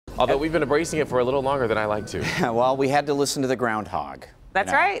Although we've been embracing it for a little longer than I like to. Well, we had to listen to the groundhog.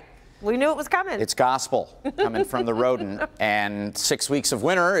 That's right. We knew it was coming. It's gospel coming from the rodent, and 6 weeks of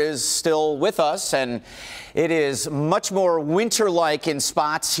winter is still with us, and it is much more winter-like in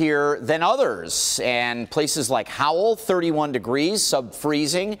spots here than others. And places like Howell, 31 degrees,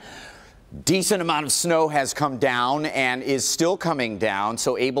 sub-freezing. Decent amount of snow has come down and is still coming down,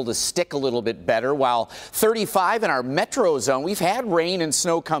 so able to stick a little bit better. While 35 in our metro zone, we've had rain and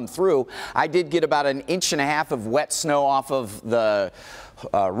snow come through. I did get about 1.5 inches of wet snow off of the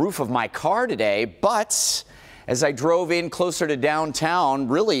roof of my car today, but as I drove in closer to downtown,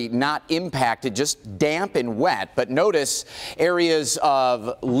 really not impacted, just damp and wet. But notice areas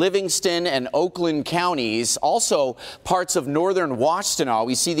of Livingston and Oakland counties, also parts of northern Washtenaw.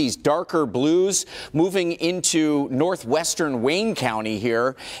 We see these darker blues moving into northwestern Wayne County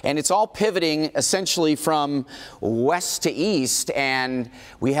here, and it's all pivoting essentially from west to east, and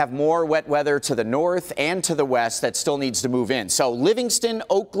we have more wet weather to the north and to the west that still needs to move in. So Livingston,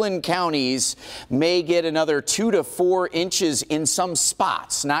 Oakland counties may get another 2 to 4 inches in some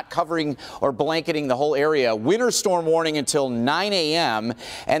spots, not covering or blanketing the whole area. Winter storm warning until 9 a.m.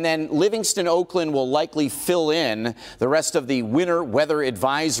 and then Livingston, Oakland will likely fill in the rest of the winter weather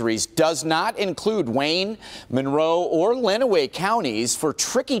advisories. Does not include Wayne, Monroe, or Lenawee counties for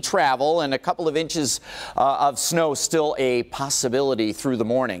tricky travel, and a couple of inches of snow still a possibility through the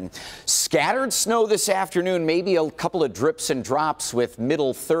morning. Scattered snow this afternoon, maybe a couple of drips and drops with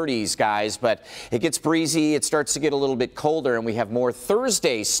middle 30s, guys, but it gets breezy. It starts to get a little bit colder, and we have more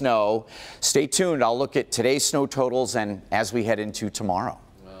Thursday snow. Stay tuned. I'll look at today's snow totals and as we head into tomorrow.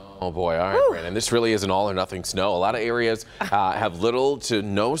 Oh boy, all right, Brandon. This really is an all or nothing snow. A lot of areas have little to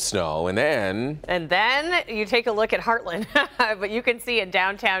no snow, and then you take a look at Heartland, but you can see in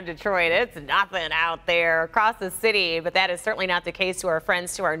downtown Detroit, it's nothing out there across the city, but that is certainly not the case to our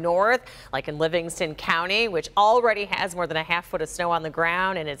friends to our north, like in Livingston County, which already has more than a half foot of snow on the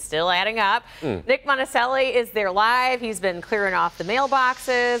ground, and it's still adding up. Nick Monticelli is there live. He's been clearing off the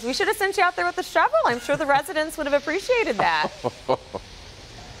mailboxes. We should have sent you out there with a shovel. I'm sure the residents would have appreciated that.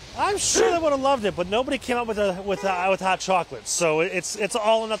 I'm sure they would have loved it, but nobody came up with hot chocolate. So it's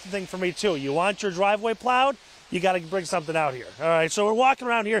all or nothing thing for me too. You want your driveway plowed? You got to bring something out here. All right, so we're walking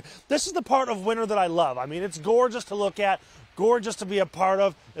around here. This is the part of winter that I love. I mean, it's gorgeous to look at, gorgeous to be a part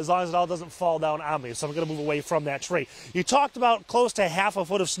of, as long as it all doesn't fall down on me. So I'm going to move away from that tree. You talked about close to half a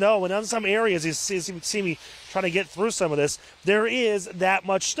foot of snow, and on some areas, you see me trying to get through some of this, there is that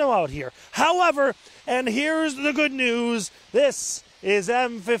much snow out here. However, and here's the good news, this is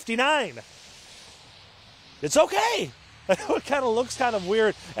M59. It's okay. I know it kind of looks kind of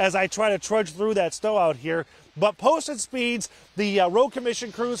weird as I try to trudge through that snow out here, but posted speeds, the road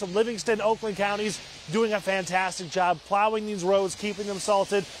commission crews from Livingston, Oakland counties doing a fantastic job plowing these roads, keeping them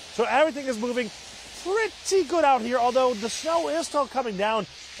salted. So everything is moving pretty good out here, although the snow is still coming down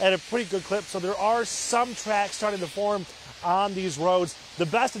at a pretty good clip. So there are some tracks starting to form on these roads. The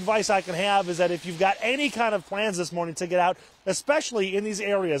best advice I can have is that if you've got any kind of plans this morning to get out, especially in these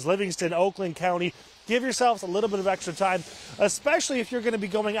areas, Livingston, Oakland County, give yourselves a little bit of extra time, especially if you're going to be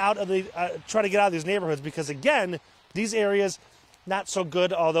going out of the, trying to get out of these neighborhoods, because again, these areas, not so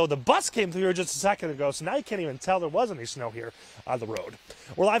good, although the bus came through here just a second ago, so now you can't even tell there was any snow here on the road.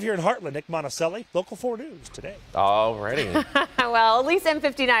 We're live here in Heartland. Nick Monticelli, Local 4 News today. alrighty. Well, at least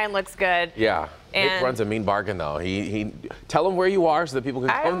M59 looks good. Yeah. Nick runs a mean bargain, though. He tell him where you are so that people can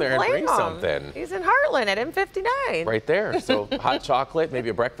come there and bring something. He's in Heartland at M59. Right there. So hot chocolate, maybe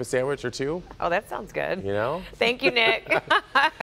a breakfast sandwich or two. Oh, that sounds good. You know? Thank you, Nick.